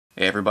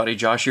Hey everybody,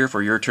 Josh here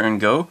for Your Turn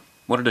Go.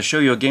 Wanted to show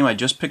you a game I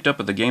just picked up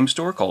at the game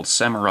store called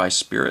Samurai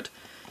Spirit.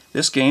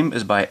 This game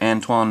is by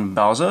Antoine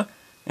Bauza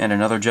and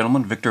another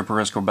gentleman, Victor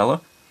Perez-Corbella.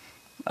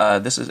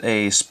 This is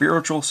a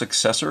spiritual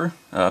successor,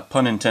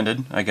 pun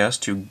intended, I guess,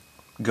 to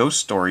Ghost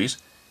Stories,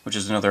 which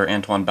is another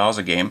Antoine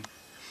Bauza game.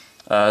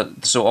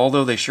 So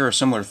although they share a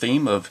similar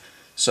theme of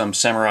some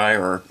samurai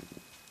or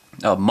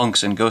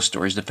monks in Ghost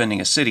Stories defending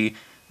a city,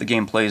 the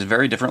game plays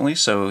very differently,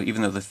 so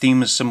even though the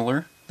theme is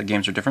similar, the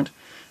games are different.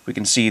 We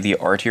can see the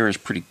art here is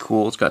pretty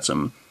cool. It's got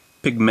some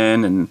pig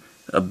men and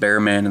a bear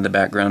man in the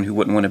background. Who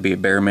wouldn't want to be a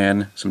bear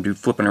man? Some dude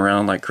flipping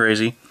around like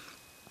crazy.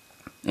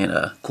 And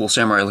a cool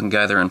samurai looking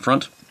guy there in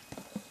front.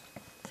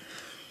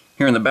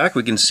 Here in the back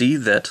we can see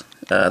that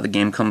the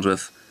game comes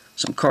with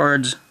some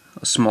cards,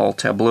 a small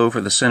tableau for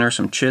the center,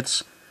 some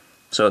chits.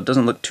 So it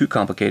doesn't look too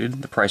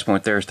complicated. The price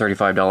point there is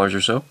 $35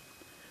 or so.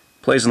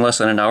 Plays in less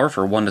than an hour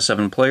for 1 to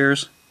 7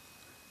 players.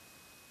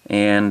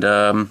 And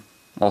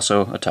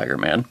also a tiger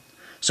man.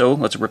 So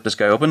let's rip this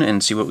guy open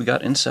and see what we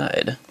got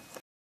inside.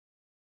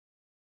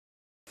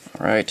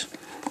 Alright.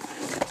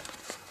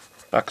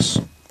 Box.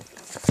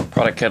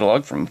 Product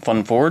catalog from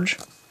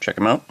FunForge. Check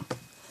them out.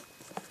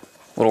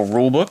 Little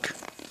rule book.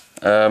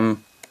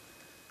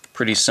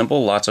 Pretty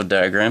simple, lots of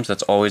diagrams.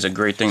 That's always a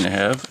great thing to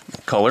have.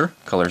 Color.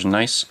 Color's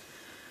nice.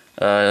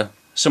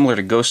 Similar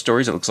to Ghost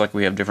Stories, it looks like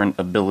we have different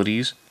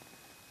abilities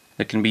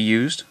that can be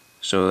used.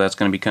 So that's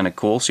going to be kind of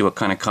cool. See what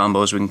kind of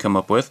combos we can come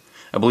up with.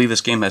 I believe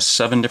this game has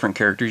 7 different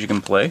characters you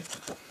can play,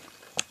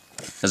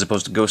 as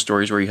opposed to Ghost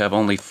Stories where you have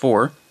only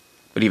 4.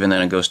 But even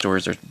then in Ghost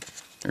Stories there's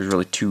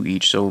really 2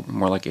 each, so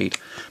more like 8.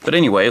 But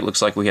anyway, it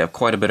looks like we have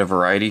quite a bit of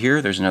variety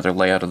here. There's another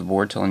layout of the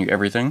board telling you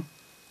everything,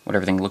 what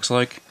everything looks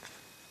like.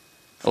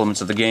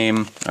 Elements of the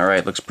game.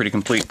 Alright, looks pretty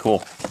complete.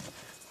 Cool.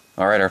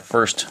 Alright, our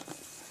first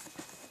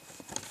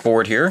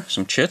board here,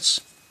 some chits.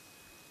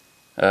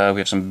 We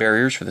have some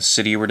barriers for the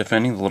city we're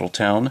defending, the little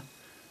town.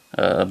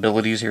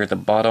 Abilities here at the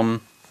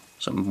bottom.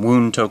 Some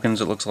wound tokens,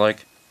 it looks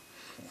like.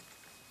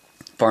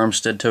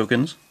 Farmstead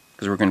tokens,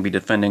 because we're going to be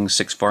defending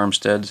 6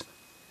 farmsteads.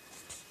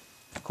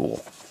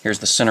 Cool. Here's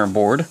the center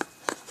board.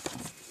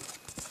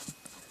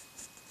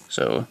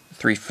 So,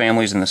 3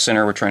 families in the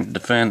center we're trying to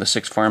defend, the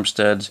 6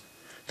 farmsteads.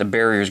 The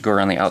barriers go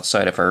around the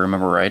outside, if I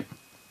remember right.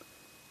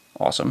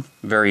 Awesome.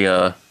 Very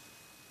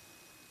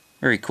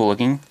cool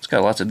looking. It's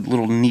got lots of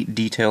little neat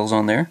details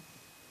on there.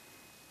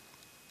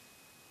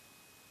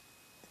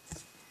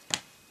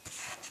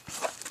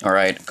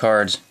 Alright,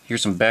 cards.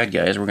 Here's some bad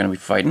guys we're going to be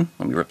fighting.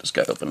 Let me rip this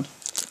guy open.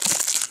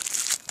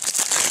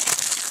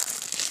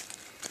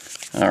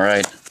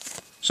 Alright,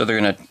 so they're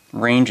going to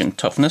range and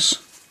toughness,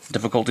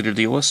 difficulty to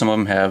deal with. Some of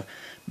them have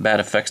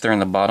bad effects there in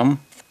the bottom.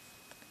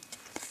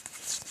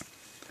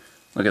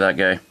 Look at that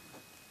guy.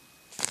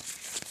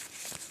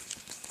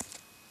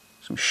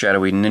 Some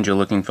shadowy ninja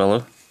looking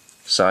fellow.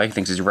 Sai,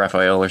 thinks he's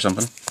Raphael or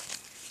something.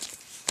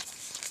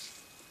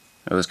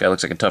 Oh, this guy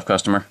looks like a tough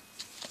customer.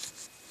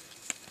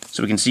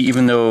 So we can see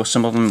even though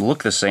some of them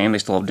look the same, they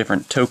still have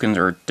different tokens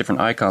or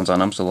different icons on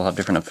them, so they'll have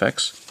different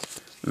effects.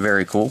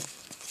 Very cool.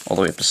 All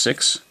the way up to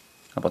 6.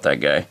 How about that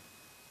guy?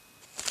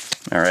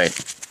 Alright.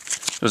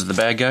 Those are the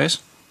bad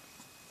guys.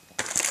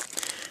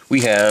 We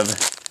have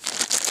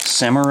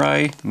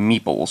Samurai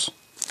Meeples.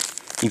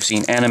 You've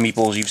seen Anna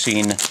Meeples, you've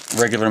seen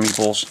regular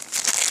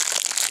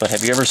Meeples, but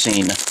have you ever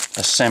seen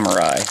a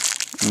Samurai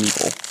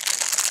Meeple?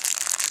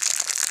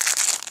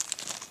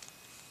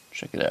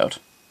 Check it out.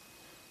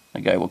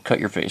 That guy will cut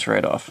your face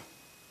right off.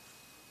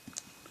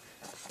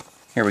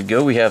 Here we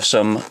go, we have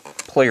some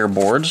player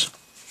boards.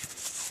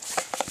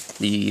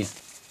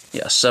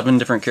 7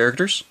 different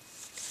characters.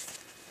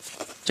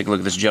 Take a look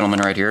at this gentleman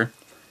right here.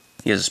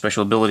 He has a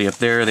special ability up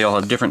there. They all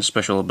have different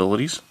special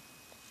abilities.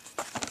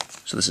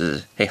 So this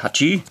is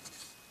Heihachi.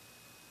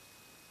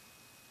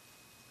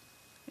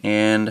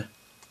 And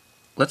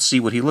let's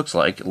see what he looks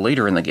like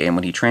later in the game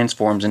when he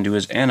transforms into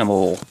his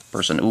animal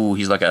person. Ooh,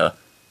 he's like I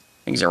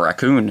think he's a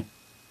raccoon.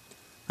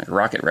 Like a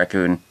rocket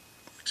raccoon,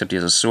 except he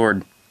has a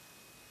sword.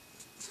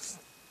 So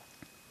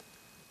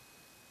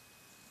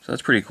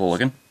that's pretty cool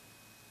looking.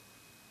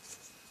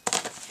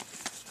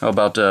 How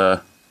about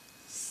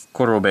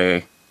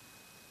Korobe?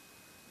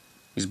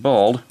 He's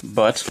bald,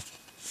 but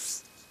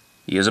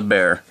he is a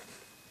bear.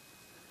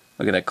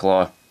 Look at that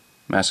claw.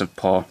 Massive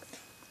paw.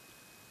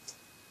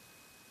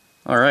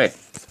 Alright.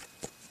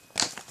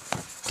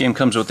 Game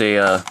comes with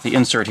the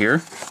insert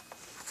here,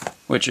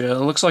 which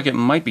looks like it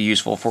might be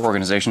useful for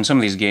organization. Some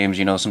of these games,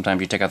 you know,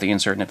 sometimes you take out the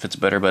insert and it fits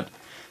better, but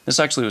this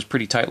actually was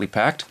pretty tightly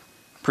packed,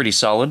 pretty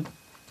solid.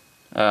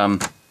 Yeah,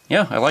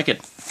 I like it.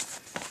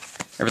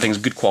 Everything's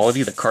good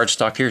quality. The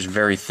cardstock here is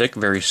very thick,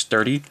 very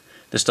sturdy.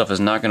 This stuff is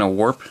not going to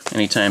warp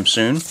anytime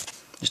soon.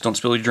 Just don't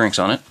spill your drinks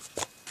on it.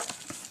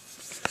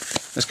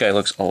 This guy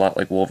looks a lot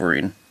like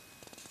Wolverine.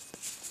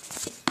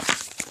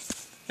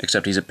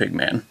 Except he's a pig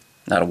man,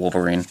 not a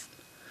Wolverine.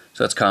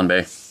 So that's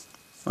Kanbei.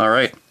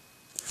 Alright.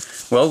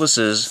 Well, this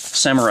is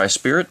Samurai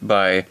Spirit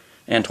by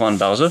Antoine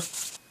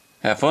Bauza.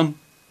 Have fun.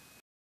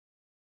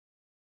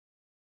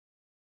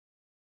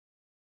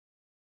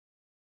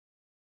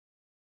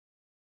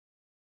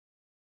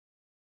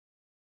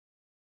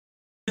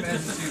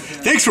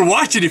 Thanks for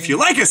watching. If you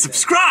like us,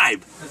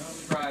 subscribe!